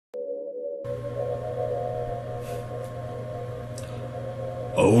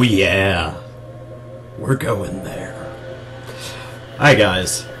Oh yeah, we're going there. Hi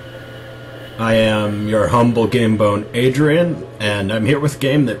guys, I am your humble gamebone Adrian, and I'm here with a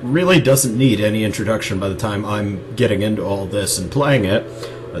game that really doesn't need any introduction by the time I'm getting into all this and playing it.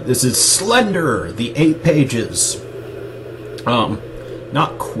 This is Slender, the 8 pages.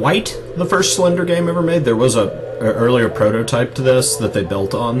 Not quite the first Slender game ever made. There was a earlier prototype to this that they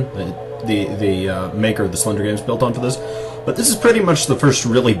built on. The maker of the Slender games built on for this. But this is pretty much the first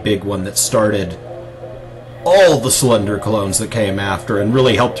really big one that started all the Slender clones that came after and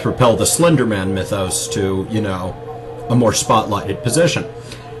really helped propel the Slender Man mythos to, you know, a more spotlighted position.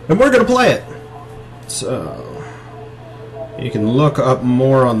 And we're going to play it. So, you can look up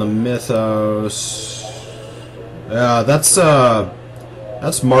more on the mythos. That's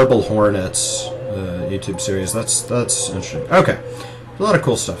Marble Hornets, YouTube series. That's interesting. Okay. A lot of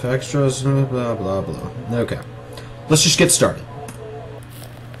cool stuff. Extras, blah, blah, blah. Okay. Let's just get started.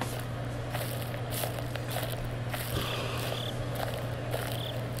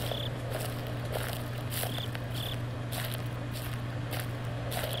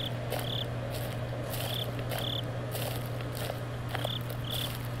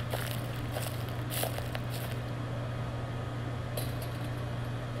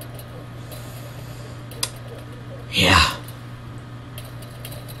 Yeah.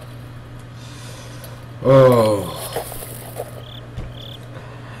 Oh.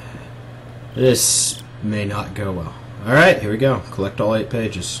 This may not go well. Alright, here we go. Collect all 8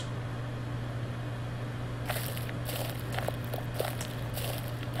 pages.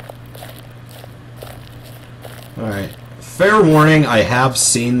 Alright. Fair warning, I have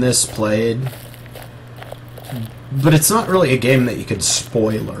seen this played. But it's not really a game that you can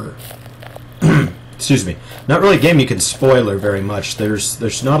spoiler. Excuse me. Not really a game you can spoiler very much.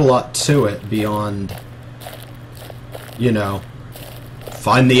 There's not a lot to it beyond, you know,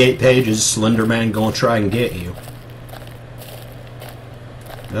 find the 8 pages, Slender Man gonna try and get you.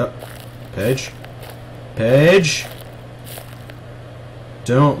 Yep. Page. Page.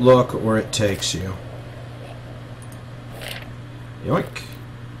 Don't look where it takes you. Yoink.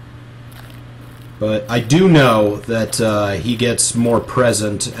 But I do know that he gets more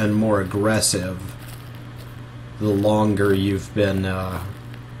present and more aggressive the longer you've been, well,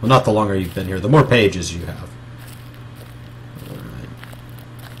 not the longer you've been here, the more pages you have. Alright.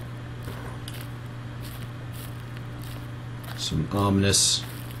 Some ominous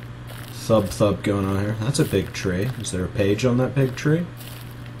thub going on here. That's a big tree. Is there a page on that big tree?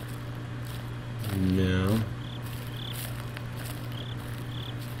 No.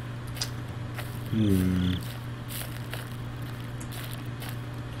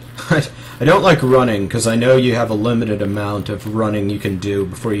 I don't like running, because I know you have a limited amount of running you can do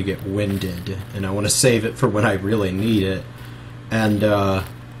before you get winded, and I want to save it for when I really need it. And, the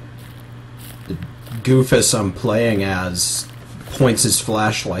goofus I'm playing as points his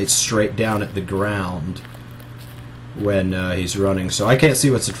flashlight straight down at the ground when, he's running, so I can't see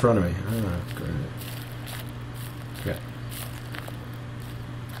what's in front of me. Oh, great. Okay.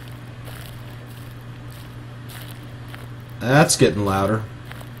 That's getting louder.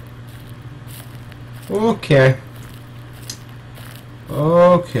 Okay.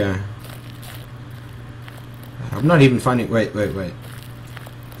 Okay. I'm not even finding... Wait.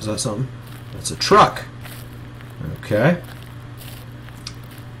 Is that something? That's a truck. Okay.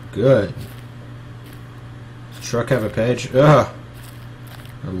 Good. Does the truck have a page? Ugh.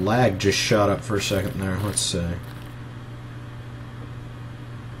 The lag just shot up for a second there. Let's see. Alright,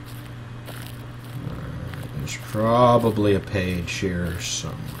 there's probably a page here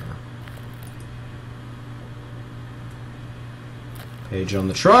somewhere. Page on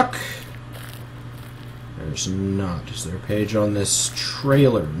the truck. There's not. Is there a page on this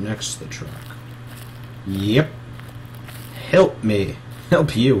trailer next to the truck? Yep. Help me.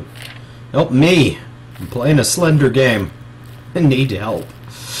 Help you. Help me. I'm playing a Slender game. I need help.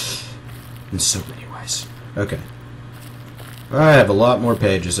 In so many ways. Okay. I have a lot more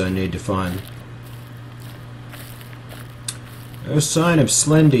pages I need to find. No sign of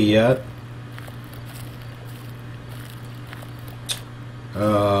Slender yet.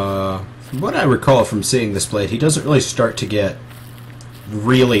 From what I recall from seeing this played, he doesn't really start to get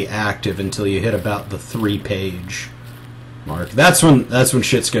really active until you hit about the 3-page mark. That's when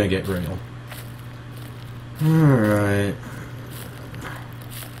shit's gonna get real. Alright.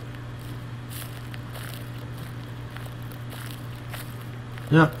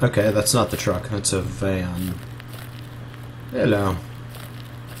 No, okay, that's not the truck. That's a van. Hello.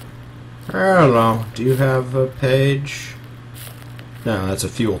 Hello. Do you have a page? No, that's a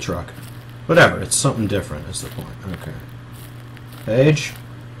fuel truck. Whatever, it's something different is the point. Okay. Page?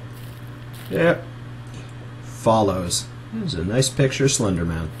 Yep. Follows. There's a nice picture of Slender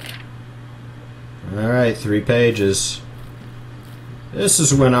Man. Alright, 3 pages. This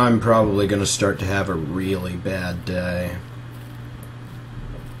is when I'm probably going to start to have a really bad day.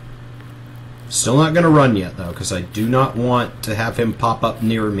 Still not going to run yet, though, because I do not want to have him pop up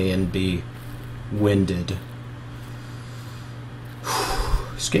near me and be winded.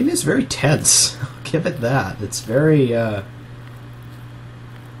 This game is very tense. I'll give it that. It's very,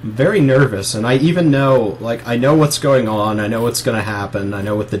 very nervous, and I even know, like, I know what's going on, I know what's going to happen, I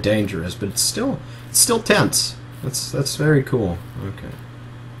know what the danger is, but it's still tense. That's very cool. Okay.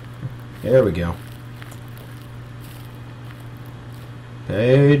 There we go.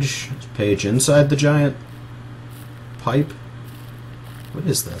 Page. Page inside the giant pipe. What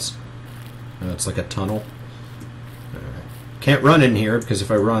is this? Oh, it's like a tunnel. Alright. Can't run in here, because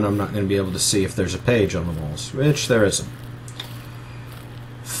if I run, I'm not going to be able to see if there's a page on the walls, which there isn't.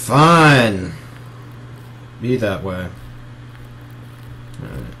 Fine. Be that way.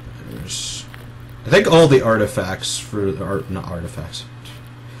 There's, I think all the artifacts for the art, not artifacts.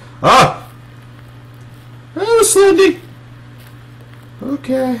 Ah! Oh, Slendy!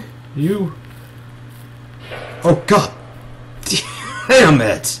 Okay. You. Oh, God. Damn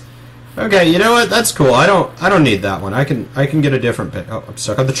it! Okay, you know what? That's cool. I don't need that one. I can get a different bit. Oh, I'm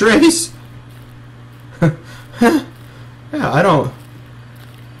stuck on the trees! Yeah, I don't.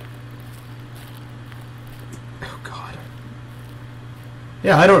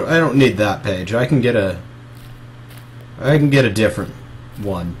 Yeah, I don't need that page. I can get a different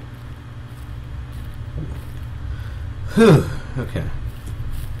one. Whew. Okay.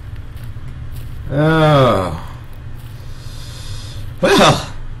 Oh.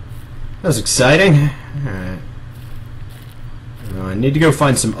 Well, that was exciting. Alright. I need to go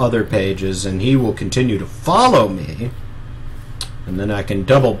find some other pages, and he will continue to follow me. And then I can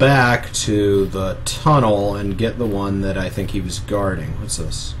double back to the tunnel and get the one that I think he was guarding. What's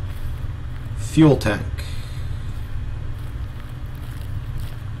this? Fuel tank.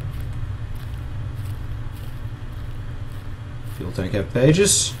 Fuel tank have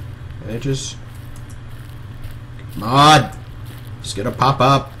pages? Pages? Come on! Just gonna pop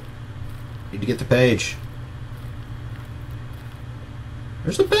up. Need to get the page.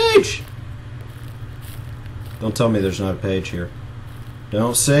 There's the page! Don't tell me there's not a page here.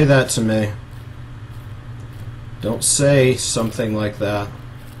 Don't say that to me. Don't say something like that.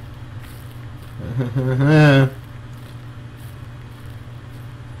 Okay.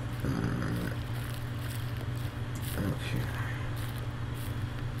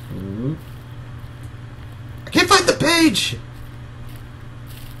 I can't find the page!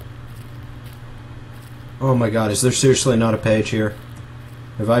 Oh my god, is there seriously not a page here?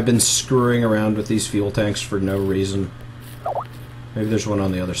 Have I been screwing around with these fuel tanks for no reason? Maybe there's one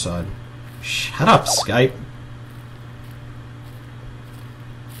on the other side. Shut up, Skype.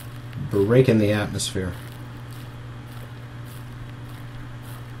 Breaking the atmosphere.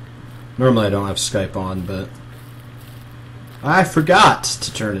 Normally I don't have Skype on, but I forgot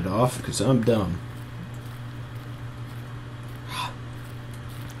to turn it off because I'm dumb.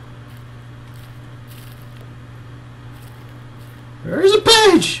 There's a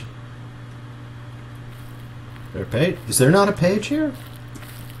page! There a page? Is there not a page here?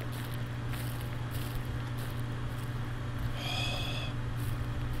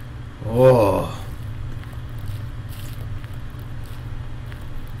 Oh.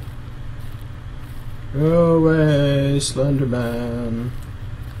 Go away, Slender Man.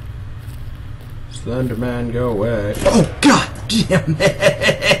 Slender Man, go away. Oh, God damn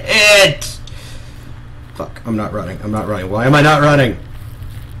it! Fuck, I'm not running. I'm not running. Why am I not running?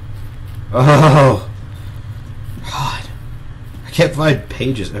 Oh. God. I can't find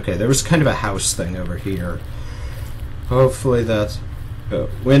pages. Okay, there was kind of a house thing over here. Hopefully that's...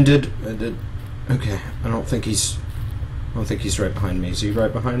 winded. Okay, I don't think he's right behind me. Is he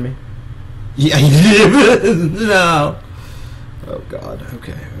right behind me? Yeah, no. Oh God.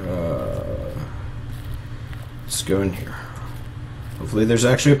 Okay. Let's go in here. Hopefully there's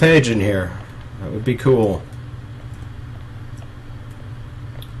actually a page in here. That would be cool.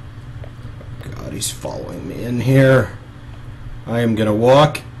 God, he's following me in here. I am gonna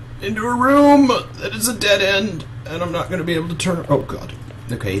walk into a room that is a dead end, and I'm not gonna be able to turn. Oh God.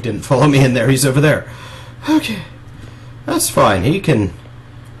 Okay, he didn't follow me in there. He's over there. Okay, that's fine. He can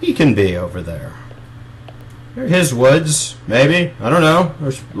be over there. They're his woods, maybe. I don't know.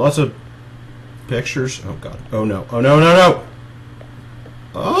 There's lots of pictures. Oh God. Oh no. Oh no. No. No.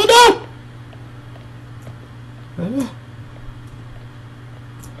 Oh no.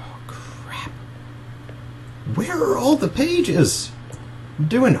 Oh crap. Where are all the pages? I'm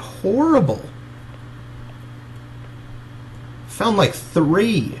doing horrible. Found like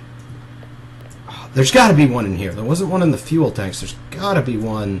 3. Oh, there's got to be one in here. There wasn't one in the fuel tanks. There's got to be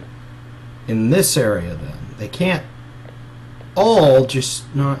one in this area then. They can't all just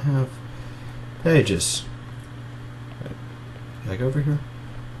not have pages. Can I go over here?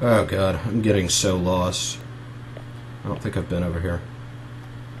 Oh god, I'm getting so lost. I don't think I've been over here.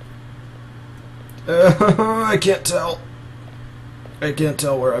 I can't tell. I can't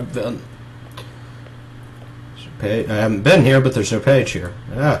tell where I've been. I haven't been here, but there's no page here.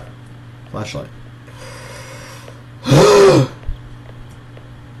 Ah, flashlight.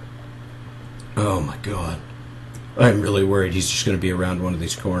 Oh my god. I'm really worried he's just going to be around one of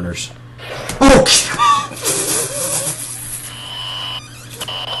these corners. Oh!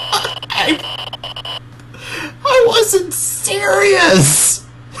 I wasn't serious!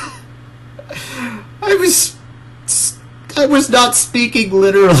 I was not speaking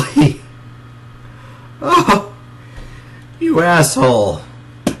literally. Oh, you asshole.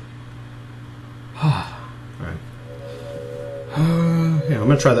 Alright. Yeah, I'm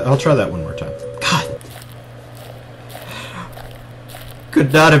gonna try that. I'll try that one more time. God.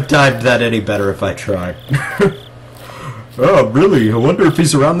 Could not have timed that any better if I tried. Oh, really? I wonder if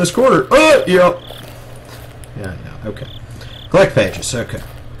he's around this corner. Oh, yep. Yeah, okay. Collect pages, okay.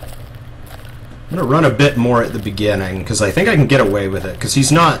 I'm gonna run a bit more at the beginning, because I think I can get away with it, because he's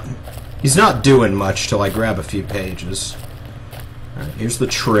not doing much till I grab a few pages. Alright, here's the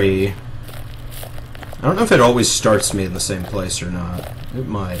tree. I don't know if it always starts me in the same place or not. It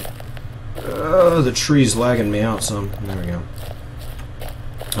might. The tree's lagging me out some. There we go.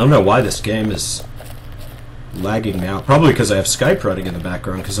 I don't know why this game is lagging me out. Probably because I have Skype running in the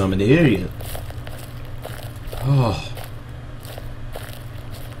background, because I'm an idiot. Oh.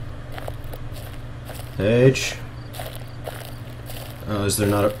 Page. Oh, is there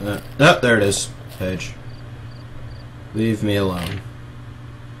not a... oh, there it is. Page. Leave me alone.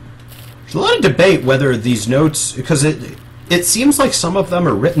 There's a lot of debate whether these notes... because it seems like some of them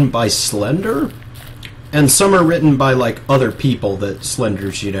are written by Slender, and some are written by, like, other people that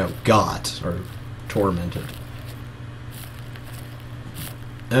Slender's, you know, got, or tormented.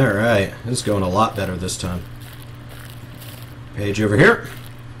 Alright, this is going a lot better this time. Page over here.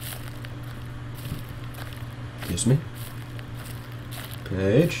 Excuse me.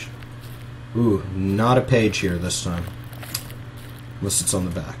 Page. Ooh, not a page here this time. Unless it's on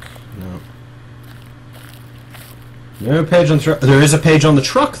the back. No. No page on the truck. There is a page on the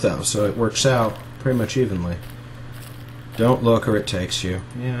truck, though, so it works out pretty much evenly. Don't look or it takes you.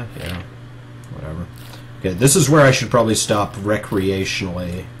 Yeah. Whatever. Okay, this is where I should probably stop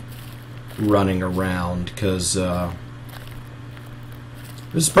recreationally running around, because,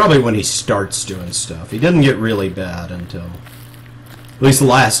 this is probably when he starts doing stuff. He didn't get really bad until... at least the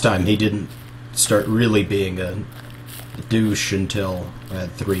last time he didn't start really being a douche until I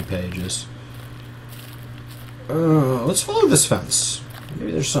had 3 pages. Let's follow this fence.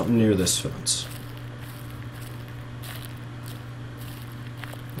 Maybe there's something near this fence.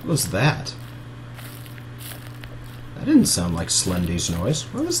 What was that? That didn't sound like Slendy's noise.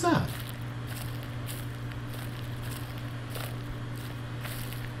 What was that?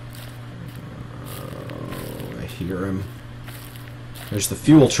 I hear him. There's the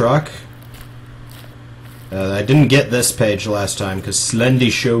fuel truck. I didn't get this page last time because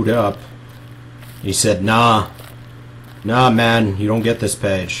Slendy showed up. He said, nah, man, you don't get this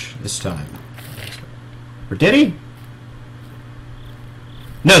page this time. Or did he?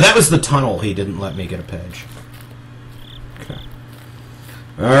 No, that was the tunnel. He didn't let me get a page. Okay.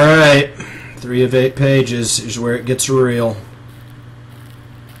 Alright. 3 of 8 pages is where it gets real.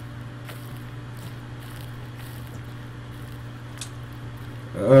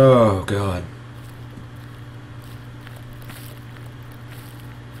 Oh, God.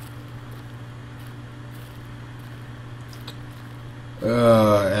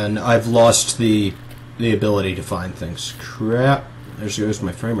 And I've lost the ability to find things. Crap. There goes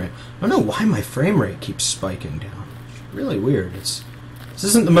my frame rate. I don't know why my frame rate keeps spiking down. It's really weird. This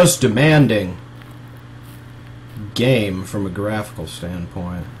isn't the most demanding game from a graphical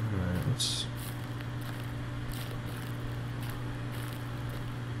standpoint. Alright, let's...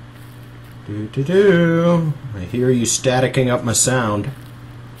 I hear you staticking up my sound.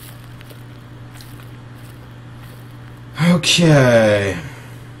 Okay.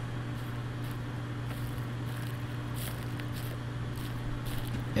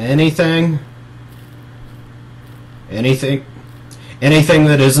 Anything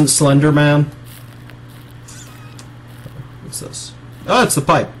that isn't Slender Man? What's this? Oh, it's the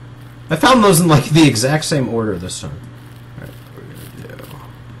pipe. I found those in like the exact same order this time. Alright, what we're gonna do.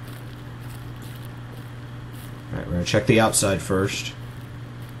 gonna check the outside first.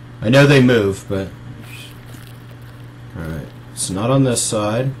 I know they move, but... Alright, it's not on this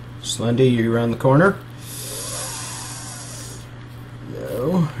side. Slendy, you around the corner?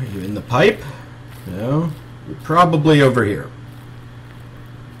 No. Are you in the pipe? No. You're probably over here.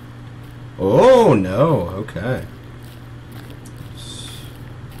 Oh, no. Okay.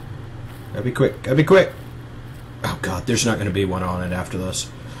 Gotta be quick. Gotta be quick. Oh, God. There's not going to be one on it after this.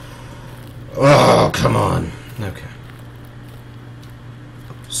 Oh, come on. Okay.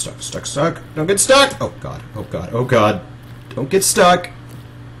 Stuck, stuck, stuck. Don't get stuck. Oh, God. Oh, God. Oh, God. Don't get stuck.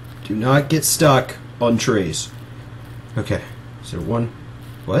 Do not get stuck on trees. Okay. Is there one?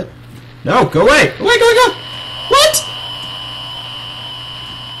 What? No, go away! Go away, go away, go! What?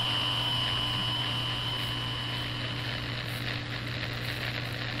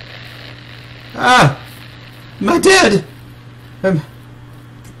 Ah! Am I dead?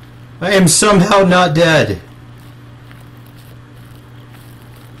 I am somehow not dead.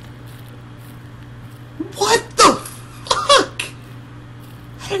 What the fuck?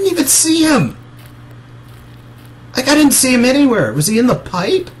 I didn't even see him. Like, I didn't see him anywhere. Was he in the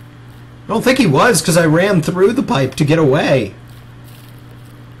pipe? I don't think he was, because I ran through the pipe to get away.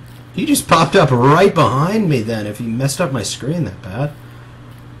 He just popped up right behind me then, if he messed up my screen that bad.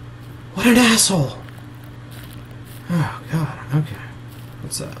 What an asshole. Oh, God. Okay.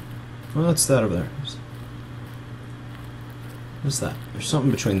 What's that? Well, what's that over there? What's that? There's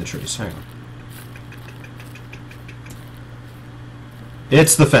something between the trees. Hang on.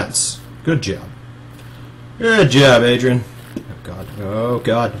 It's the fence. Good job. Good job, Adrian. Oh, God. Oh,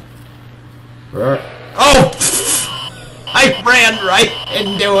 God. Oh! I ran right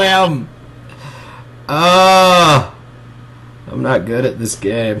into him! I'm not good at this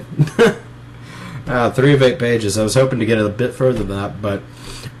game. 3 of 8 pages. I was hoping to get it a bit further than that, but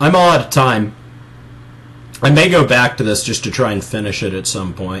I'm all out of time. I may go back to this just to try and finish it at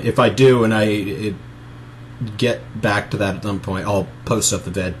some point. If I do and I get back to that at some point, I'll post up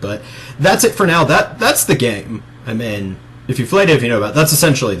the vid. But that's it for now. That's the game. I mean, if you've played it, if you know about it, that's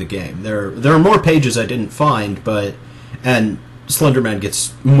essentially the game. There are more pages I didn't find, and Slenderman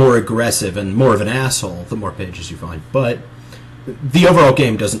gets more aggressive and more of an asshole the more pages you find. But the overall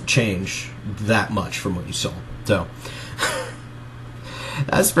game doesn't change that much from what you saw. So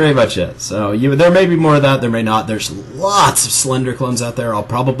that's pretty much it. So there may be more of that, there may not. There's lots of Slender clones out there. I'll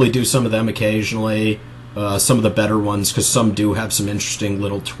probably do some of them occasionally. Some of the better ones, because some do have some interesting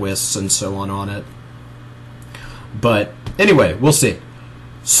little twists and so on it. But anyway, we'll see.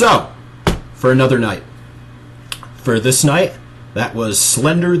 So, for another night. For this night, that was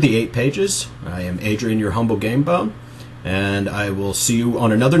Slender, the 8 pages. I am Adrian, your humble game bum, and I will see you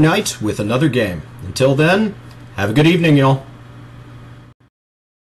on another night with another game. Until then, have a good evening, y'all.